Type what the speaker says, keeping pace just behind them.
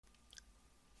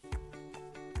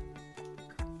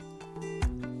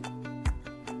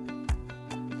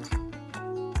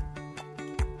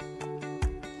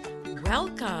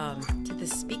Welcome to the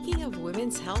Speaking of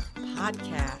Women's Health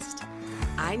podcast.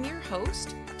 I'm your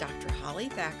host, Dr. Holly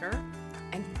Thacker,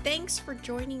 and thanks for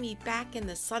joining me back in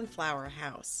the Sunflower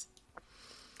House.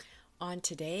 On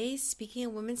today's Speaking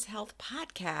of Women's Health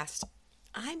podcast,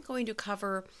 I'm going to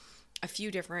cover a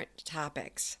few different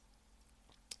topics,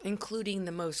 including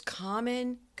the most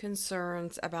common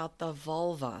concerns about the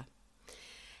vulva.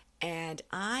 And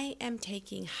I am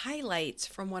taking highlights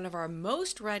from one of our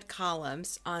most read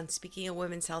columns on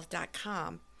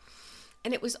speakingofwomenshealth.com.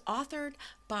 And it was authored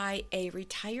by a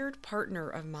retired partner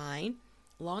of mine,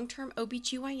 long-term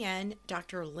OBGYN,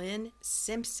 Dr. Lynn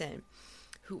Simpson,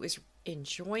 who is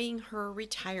enjoying her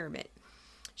retirement.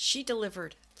 She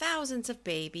delivered thousands of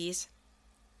babies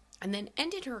and then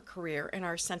ended her career in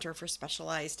our Center for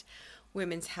Specialized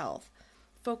Women's Health,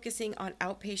 focusing on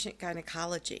outpatient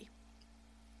gynecology.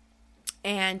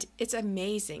 And it's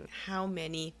amazing how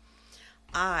many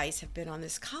eyes have been on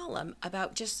this column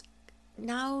about just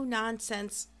no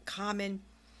nonsense, common,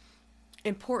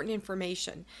 important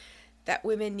information that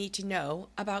women need to know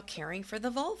about caring for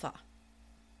the vulva.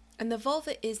 And the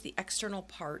vulva is the external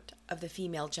part of the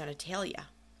female genitalia.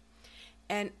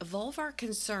 And vulvar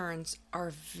concerns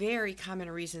are very common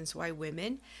reasons why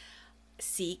women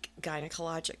seek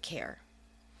gynecologic care.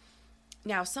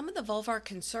 Now, some of the vulvar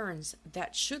concerns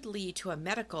that should lead to a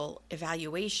medical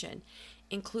evaluation,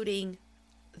 including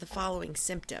the following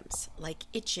symptoms, like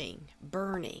itching,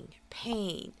 burning,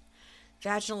 pain,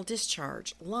 vaginal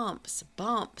discharge, lumps,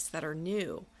 bumps that are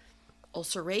new,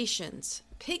 ulcerations,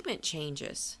 pigment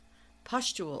changes,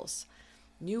 pustules,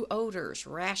 new odors,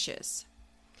 rashes.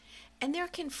 And there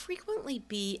can frequently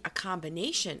be a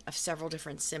combination of several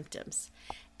different symptoms.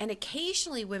 And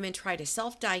occasionally women try to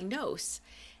self-diagnose,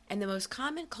 and the most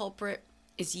common culprit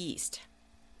is yeast.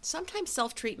 Sometimes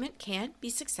self-treatment can be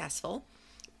successful,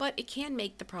 but it can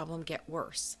make the problem get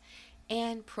worse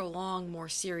and prolong more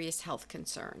serious health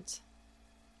concerns.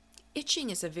 Itching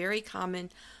is a very common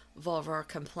vulvar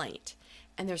complaint,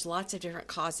 and there's lots of different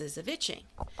causes of itching.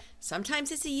 Sometimes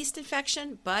it's a yeast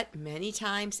infection, but many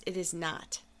times it is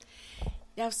not.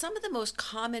 Now, some of the most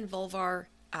common vulvar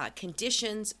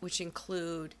conditions, which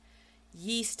include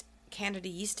yeast, Candida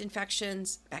yeast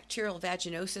infections, bacterial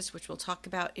vaginosis, which we'll talk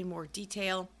about in more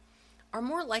detail, are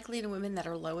more likely in women that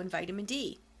are low in vitamin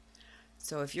D.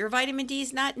 So if your vitamin D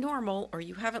is not normal, or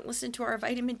you haven't listened to our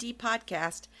vitamin D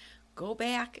podcast, go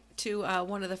back to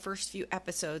one of the first few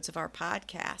episodes of our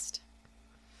podcast.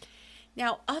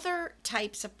 Now, other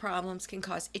types of problems can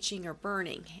cause itching or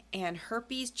burning, and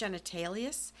herpes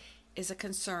genitalius is a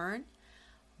concern.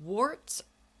 Warts,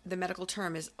 the medical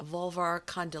term is vulvar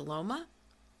condyloma.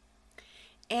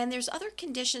 And there's other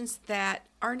conditions that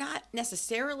are not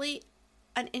necessarily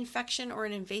an infection or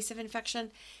an invasive infection,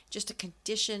 just a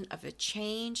condition of a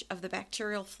change of the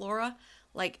bacterial flora,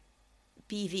 like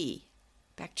BV,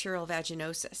 bacterial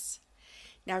vaginosis.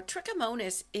 Now,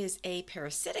 trichomonas is a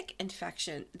parasitic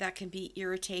infection that can be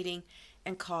irritating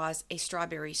and cause a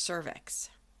strawberry cervix.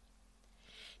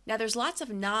 Now, there's lots of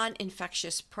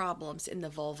non-infectious problems in the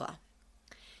vulva.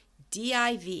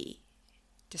 DIV,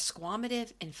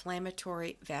 desquamative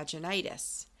inflammatory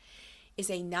vaginitis, is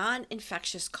a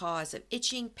non-infectious cause of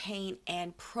itching, pain,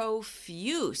 and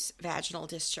profuse vaginal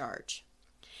discharge.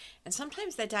 And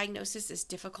sometimes the diagnosis is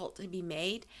difficult to be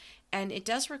made, and it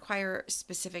does require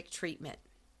specific treatment.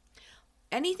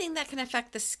 Anything that can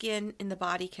affect the skin in the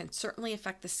body can certainly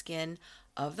affect the skin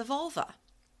of the vulva.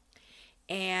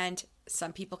 And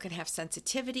some people can have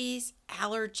sensitivities,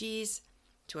 allergies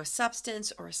to a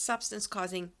substance, or a substance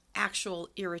causing actual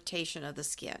irritation of the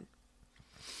skin.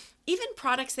 Even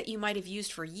products that you might have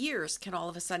used for years can all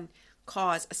of a sudden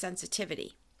cause a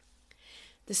sensitivity.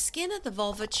 The skin of the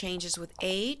vulva changes with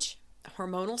age,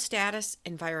 hormonal status,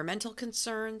 environmental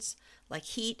concerns like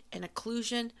heat and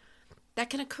occlusion that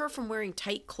can occur from wearing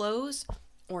tight clothes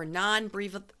or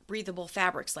non-breathable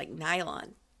fabrics like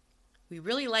nylon. We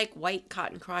really like white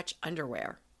cotton crotch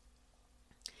underwear.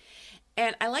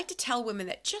 And I like to tell women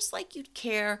that just like you'd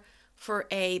care for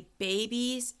a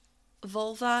baby's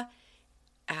vulva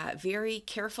very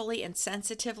carefully and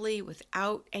sensitively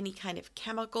without any kind of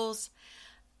chemicals,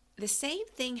 the same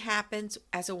thing happens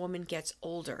as a woman gets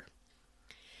older.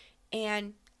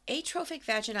 And atrophic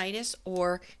vaginitis,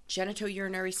 or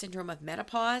genitourinary syndrome of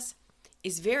menopause,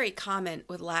 is very common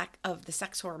with lack of the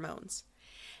sex hormones.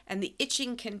 And the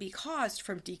itching can be caused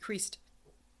from decreased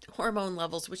hormone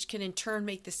levels, which can in turn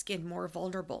make the skin more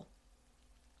vulnerable.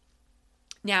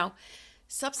 Now,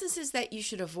 substances that you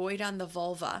should avoid on the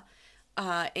vulva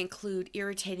include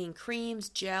irritating creams,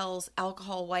 gels,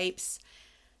 alcohol wipes,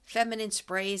 feminine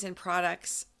sprays and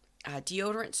products.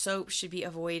 Deodorant soap should be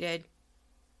avoided.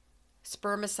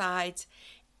 spermicides,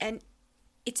 and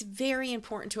it's very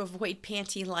important to avoid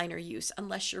panty liner use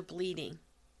unless you're bleeding,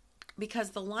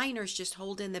 because the liners just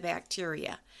hold in the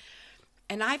bacteria.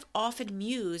 And I've often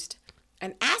mused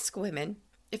and asked women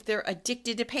if they're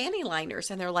addicted to panty liners,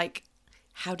 and they're like,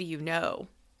 how do you know?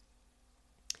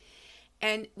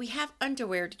 And we have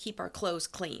underwear to keep our clothes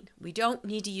clean. We don't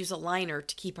need to use a liner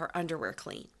to keep our underwear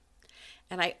clean.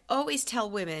 And I always tell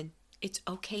women it's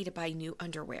okay to buy new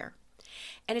underwear.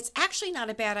 And it's actually not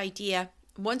a bad idea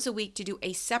once a week to do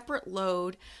a separate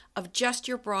load of just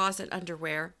your bras and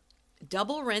underwear,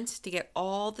 double rinse to get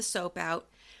all the soap out.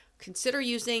 Consider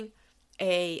using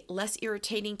a less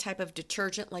irritating type of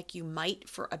detergent like you might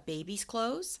for a baby's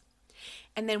clothes.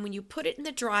 And then when you put it in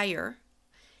the dryer,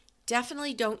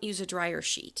 definitely don't use a dryer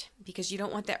sheet, because you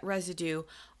don't want that residue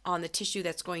on the tissue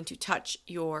that's going to touch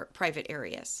your private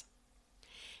areas.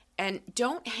 And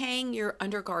don't hang your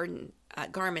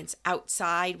garments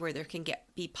outside where there can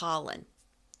be pollen.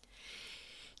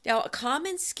 Now, a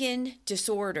common skin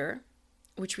disorder,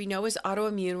 which we know is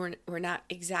autoimmune, we're not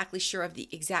exactly sure of the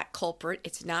exact culprit.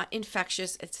 It's not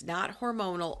infectious, it's not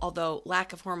hormonal, although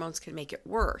lack of hormones can make it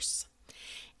worse.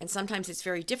 And sometimes it's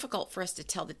very difficult for us to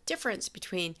tell the difference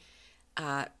between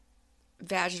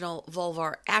vaginal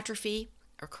vulvar atrophy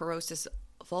or corrosis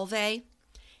vulvae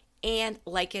and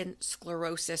lichen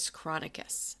sclerosis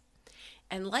chronicus.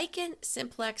 And lichen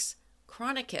simplex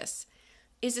chronicus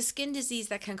is a skin disease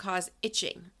that can cause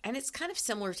itching, and it's kind of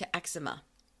similar to eczema.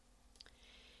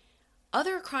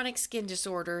 Other chronic skin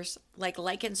disorders like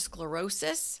lichen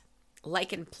sclerosis,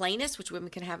 lichen planus, which women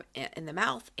can have in the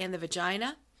mouth and the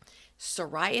vagina,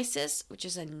 psoriasis, which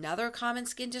is another common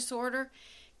skin disorder,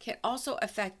 can also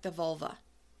affect the vulva.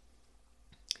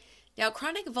 Now,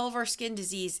 chronic vulvar skin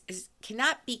disease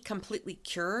cannot be completely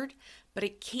cured, but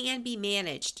it can be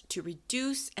managed to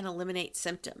reduce and eliminate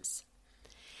symptoms.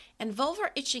 And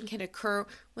vulvar itching can occur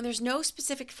when there's no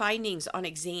specific findings on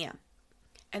exam.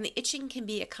 And the itching can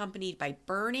be accompanied by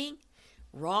burning,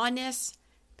 rawness,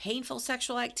 painful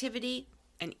sexual activity,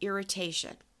 and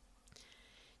irritation.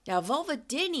 Now,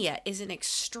 vulvodynia is an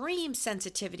extreme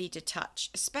sensitivity to touch,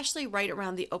 especially right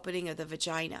around the opening of the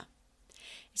vagina.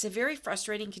 It's a very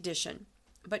frustrating condition,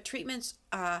 but treatments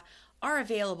are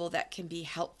available that can be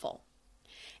helpful.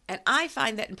 And I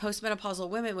find that in postmenopausal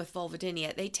women with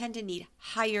vulvodynia, they tend to need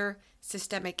higher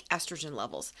systemic estrogen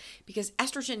levels, because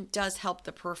estrogen does help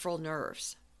the peripheral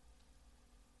nerves.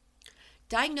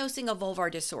 Diagnosing a vulvar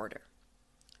disorder.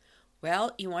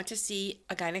 Well, you want to see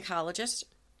a gynecologist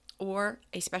or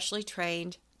a specially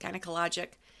trained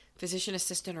gynecologic physician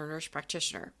assistant or nurse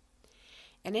practitioner.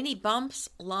 And any bumps,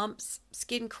 lumps,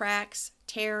 skin cracks,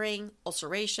 tearing,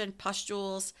 ulceration,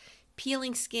 pustules,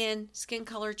 peeling skin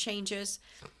color changes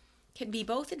can be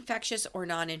both infectious or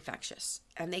non-infectious,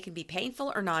 and they can be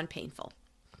painful or non-painful.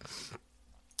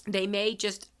 They may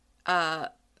just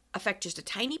affect just a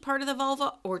tiny part of the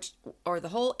vulva or the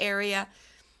whole area,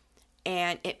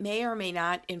 and it may or may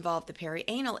not involve the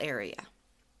perianal area.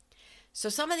 So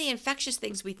some of the infectious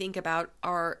things we think about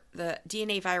are the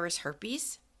DNA virus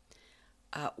herpes,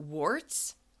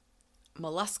 warts,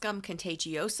 molluscum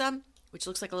contagiosum, which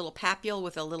looks like a little papule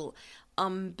with a little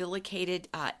umbilicated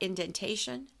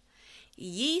indentation,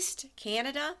 yeast,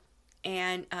 Candida,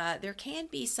 and there can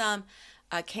be some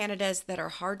Candidas that are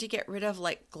hard to get rid of,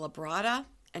 like glabrata,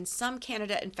 and some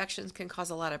Candida infections can cause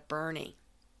a lot of burning.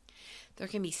 There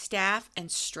can be staph and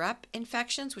strep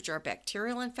infections, which are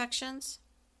bacterial infections.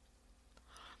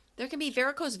 There can be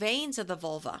varicose veins of the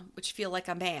vulva, which feel like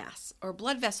a mass, or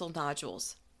blood vessel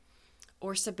nodules,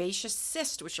 or sebaceous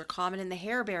cysts, which are common in the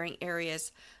hair-bearing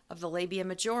areas of the labia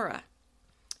majora.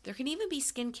 There can even be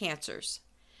skin cancers.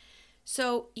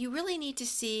 So you really need to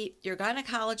see your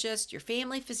gynecologist, your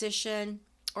family physician,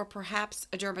 or perhaps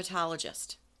a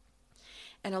dermatologist.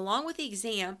 And along with the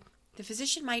exam, the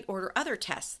physician might order other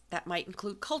tests that might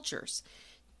include cultures.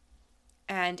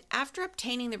 And after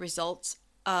obtaining the results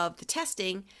of the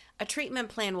testing, a treatment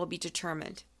plan will be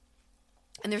determined.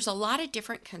 And there's a lot of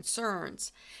different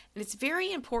concerns, and it's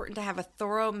very important to have a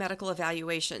thorough medical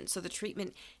evaluation so the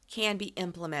treatment can be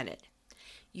implemented.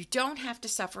 You don't have to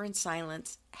suffer in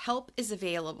silence. Help is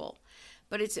available,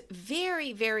 but it's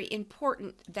very, very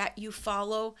important that you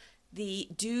follow the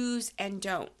do's and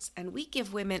don'ts. And we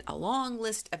give women a long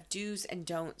list of do's and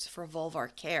don'ts for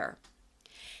vulvar care.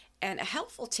 And a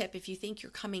helpful tip, if you think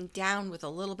you're coming down with a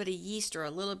little bit of yeast or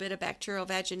a little bit of bacterial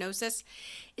vaginosis,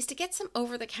 is to get some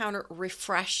over-the-counter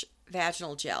Refresh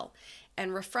vaginal gel.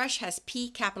 And Refresh has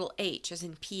P-H, as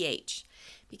in pH,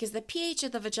 because the pH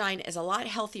of the vagina is a lot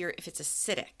healthier if it's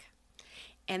acidic.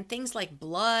 And things like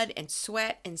blood and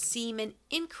sweat and semen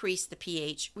increase the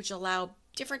pH, which allow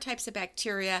different types of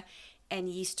bacteria and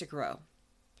yeast to grow.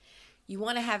 You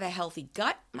want to have a healthy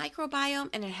gut microbiome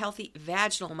and a healthy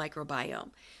vaginal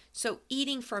microbiome. So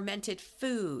eating fermented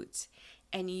foods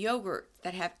and yogurt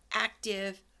that have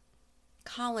active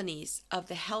colonies of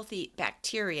the healthy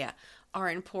bacteria are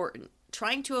important.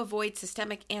 Trying to avoid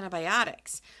systemic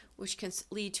antibiotics, which can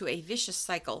lead to a vicious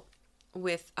cycle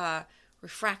with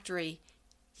refractory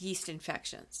yeast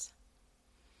infections.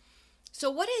 So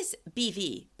what is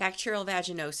BV, bacterial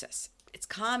vaginosis? It's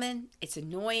common, it's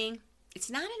annoying, it's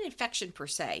not an infection per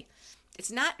se.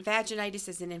 It's not vaginitis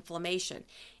as an inflammation.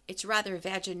 It's rather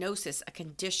vaginosis, a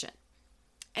condition.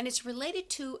 And it's related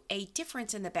to a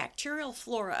difference in the bacterial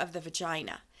flora of the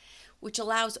vagina, which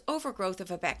allows overgrowth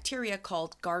of a bacteria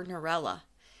called Gardnerella.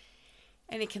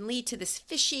 And it can lead to this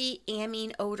fishy,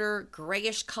 amine odor,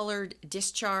 grayish colored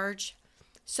discharge.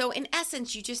 So in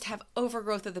essence, you just have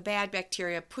overgrowth of the bad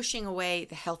bacteria pushing away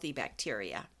the healthy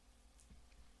bacteria.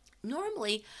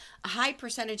 Normally, a high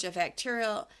percentage of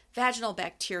vaginal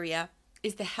bacteria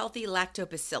is the healthy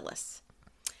lactobacillus.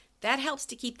 That helps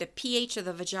to keep the pH of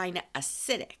the vagina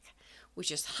acidic,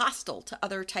 which is hostile to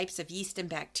other types of yeast and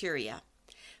bacteria.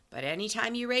 But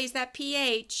anytime you raise that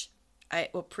pH, it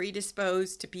will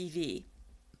predispose to BV.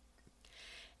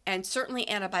 And certainly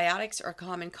antibiotics are a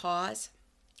common cause,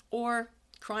 or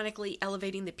chronically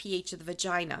elevating the pH of the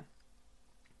vagina,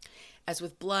 as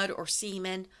with blood or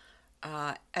semen,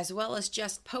 as well as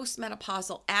just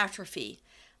postmenopausal atrophy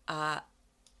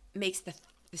makes the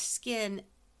skin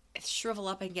shrivel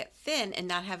up and get thin and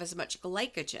not have as much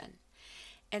glycogen.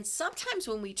 And sometimes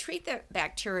when we treat the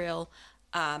bacterial,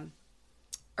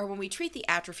 or when we treat the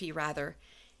atrophy rather,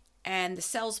 and the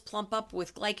cells plump up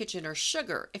with glycogen or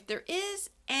sugar, if there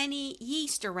is any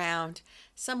yeast around,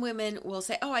 some women will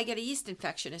say, oh, I get a yeast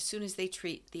infection as soon as they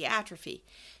treat the atrophy.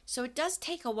 So it does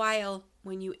take a while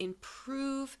when you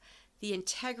improve the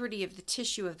integrity of the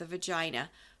tissue of the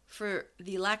vagina for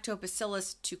the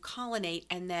lactobacillus to colonate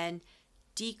and then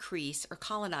decrease or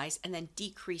colonize and then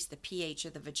decrease the pH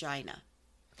of the vagina.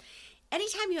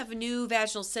 Anytime you have new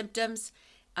vaginal symptoms,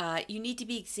 you need to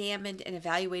be examined and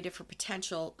evaluated for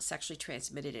potential sexually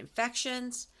transmitted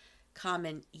infections,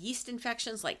 common yeast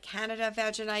infections like Candida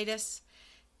vaginitis,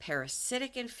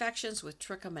 parasitic infections with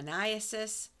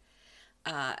trichomoniasis,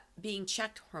 being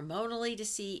checked hormonally to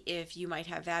see if you might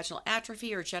have vaginal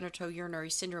atrophy or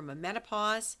genitourinary syndrome of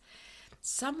menopause.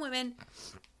 Some women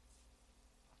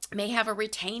may have a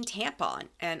retained tampon,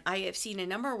 and I have seen a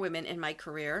number of women in my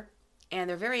career, and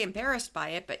they're very embarrassed by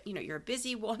it, but you're a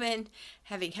busy woman,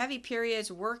 having heavy periods,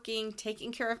 working,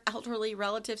 taking care of elderly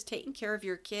relatives, taking care of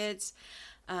your kids.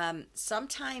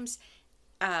 Sometimes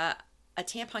a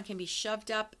tampon can be shoved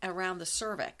up around the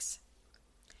cervix.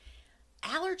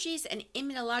 Allergies and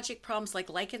immunologic problems like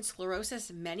lichen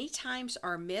sclerosis many times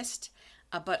are missed,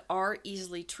 but are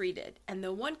easily treated. And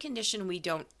the one condition we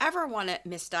don't ever want to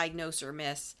misdiagnose or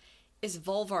miss is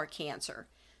vulvar cancer.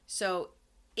 So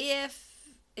if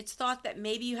it's thought that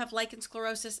maybe you have lichen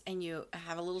sclerosis and you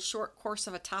have a little short course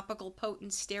of a topical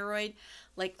potent steroid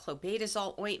like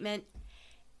clobetasol ointment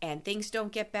and things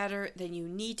don't get better, then you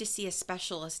need to see a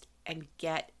specialist and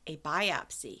get a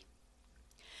biopsy.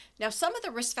 Now, some of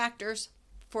the risk factors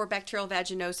for bacterial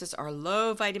vaginosis are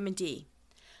low vitamin D,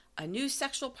 a new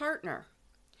sexual partner,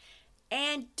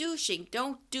 and douching.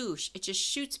 Don't douche. It just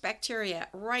shoots bacteria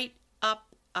right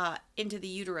up into the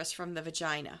uterus from the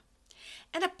vagina.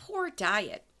 And a poor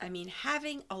diet.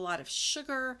 Having a lot of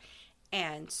sugar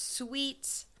and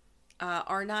sweets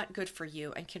are not good for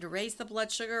you and can raise the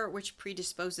blood sugar, which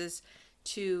predisposes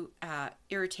to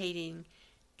irritating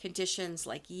conditions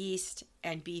like yeast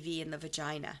and BV in the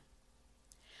vagina.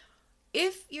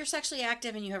 If you're sexually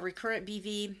active and you have recurrent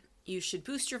BV, you should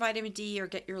boost your vitamin D or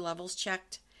get your levels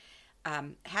checked.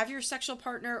 Have your sexual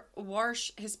partner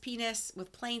wash his penis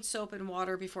with plain soap and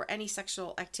water before any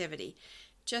sexual activity,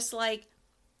 just like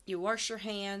you wash your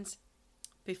hands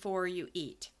before you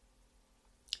eat.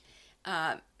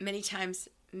 Many times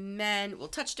men will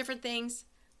touch different things,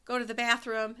 go to the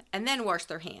bathroom, and then wash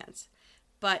their hands.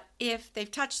 But if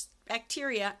they've touched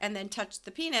bacteria and then touched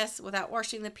the penis without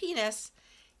washing the penis,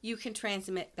 you can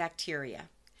transmit bacteria.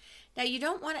 Now, you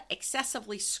don't want to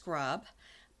excessively scrub,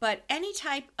 but any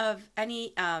type of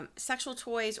sexual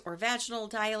toys or vaginal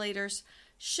dilators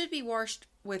should be washed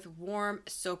with warm,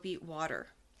 soapy water.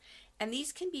 And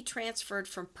these can be transferred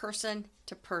from person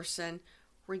to person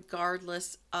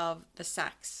regardless of the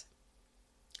sex.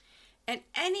 And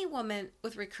any woman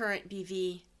with recurrent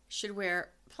BV should wear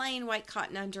plain white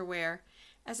cotton underwear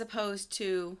as opposed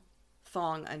to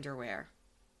thong underwear.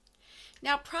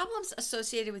 Now, problems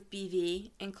associated with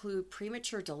BV include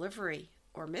premature delivery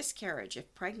or miscarriage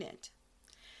if pregnant.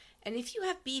 And if you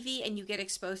have BV and you get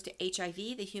exposed to HIV,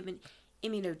 the human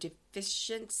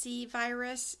immunodeficiency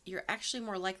virus, you're actually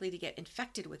more likely to get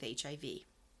infected with HIV.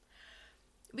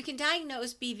 We can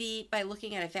diagnose BV by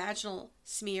looking at a vaginal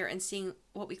smear and seeing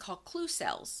what we call clue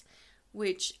cells,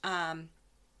 which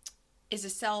is a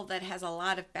cell that has a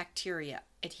lot of bacteria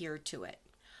adhered to it.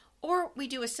 Or we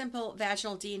do a simple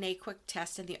vaginal DNA quick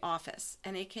test in the office,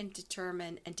 and it can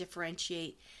determine and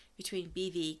differentiate between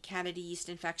BV, Candida yeast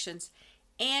infections,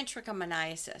 and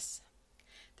trichomoniasis.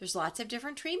 There's lots of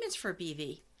different treatments for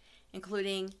BV,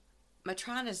 including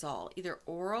metronidazole, either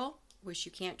oral, which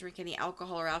you can't drink any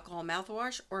alcohol or alcohol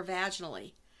mouthwash, or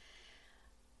vaginally.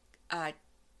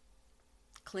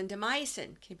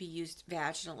 Clindamycin can be used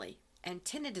vaginally, and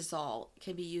tinidazole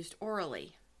can be used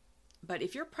orally. But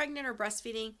if you're pregnant or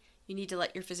breastfeeding, you need to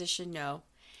let your physician know.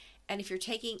 And if you're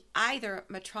taking either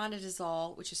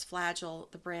metronidazole, which is Flagyl,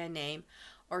 the brand name,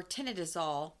 or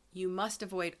tinidazole, you must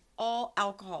avoid all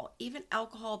alcohol, even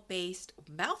alcohol-based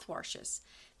mouthwashes,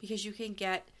 because you can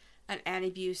get an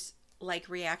antabuse-like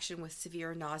reaction with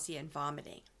severe nausea and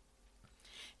vomiting.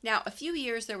 Now, a few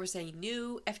years there was a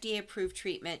new FDA-approved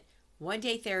treatment,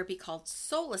 one-day therapy called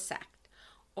Solasac,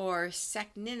 or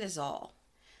secninazole,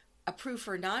 approved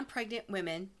for non-pregnant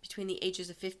women between the ages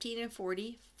of 15 and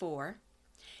 44.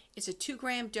 It's a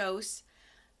 2-gram dose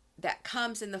that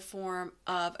comes in the form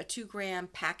of a 2-gram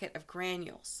packet of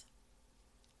granules.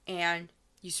 And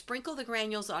you sprinkle the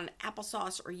granules on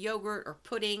applesauce or yogurt or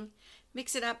pudding,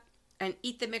 mix it up, and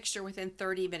eat the mixture within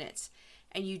 30 minutes.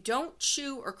 And you don't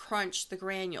chew or crunch the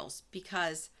granules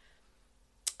because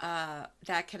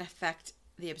that can affect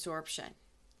the absorption.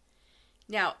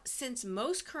 Now, since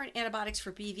most current antibiotics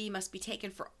for BV must be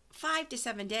taken for 5 to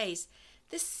 7 days,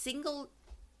 this single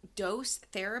dose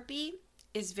therapy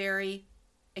is very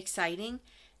exciting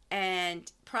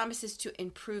and promises to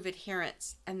improve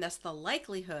adherence and thus the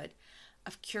likelihood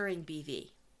of curing BV.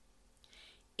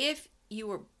 If you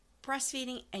were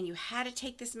breastfeeding and you had to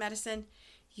take this medicine,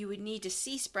 you would need to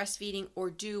cease breastfeeding or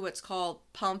do what's called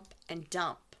pump and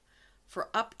dump for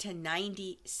up to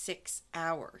 96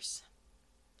 hours.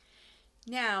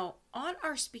 Now, on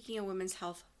our Speaking of Women's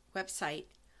Health website,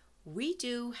 we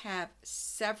do have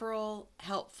several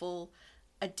helpful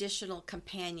additional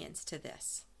companions to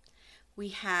this. We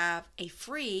have a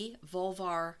free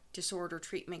vulvar disorder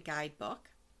treatment guidebook.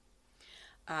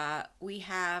 We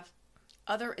have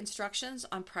other instructions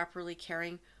on properly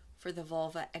caring for the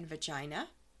vulva and vagina,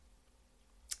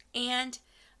 and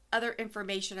other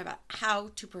information about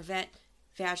how to prevent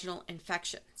vaginal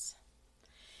infections.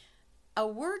 A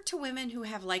word to women who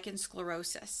have lichen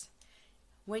sclerosis.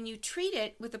 When you treat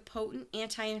it with a potent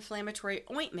anti-inflammatory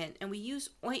ointment, and we use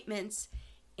ointments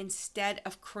instead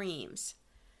of creams,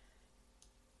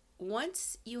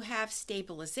 once you have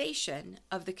stabilization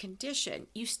of the condition,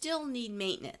 you still need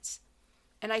maintenance.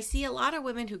 And I see a lot of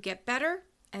women who get better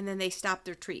and then they stop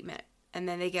their treatment and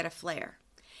then they get a flare.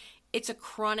 It's a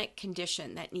chronic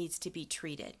condition that needs to be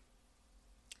treated.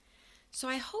 So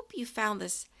I hope you found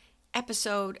this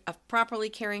episode of Properly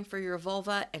Caring for Your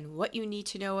Vulva and What You Need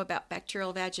to Know About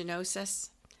Bacterial Vaginosis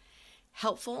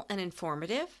helpful and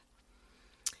informative.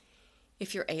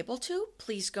 If you're able to,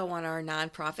 please go on our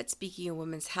nonprofit Speaking of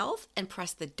Women's Health and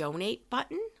press the donate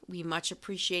button. We much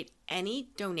appreciate any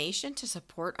donation to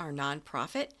support our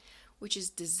nonprofit, which is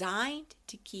designed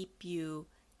to keep you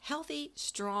healthy,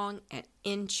 strong, and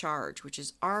in charge, which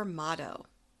is our motto.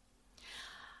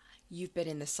 You've been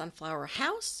in the Sunflower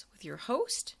House with your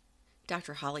host,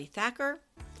 Dr. Holly Thacker,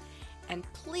 and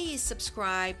please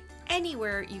subscribe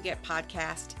anywhere you get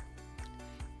podcasts.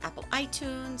 Apple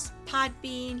iTunes,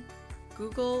 Podbean,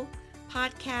 Google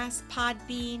Podcasts,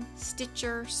 Podbean,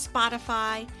 Stitcher,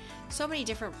 Spotify, so many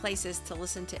different places to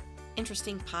listen to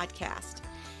interesting podcasts.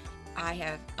 I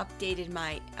have updated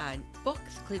my book,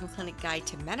 The Cleveland Clinic Guide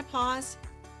to Menopause,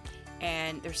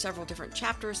 and there's several different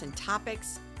chapters and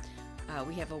topics.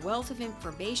 We have a wealth of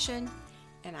information,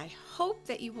 and I hope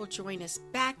that you will join us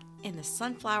back in the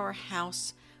Sunflower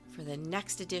House for the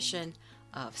next edition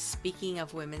of Speaking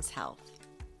of Women's Health.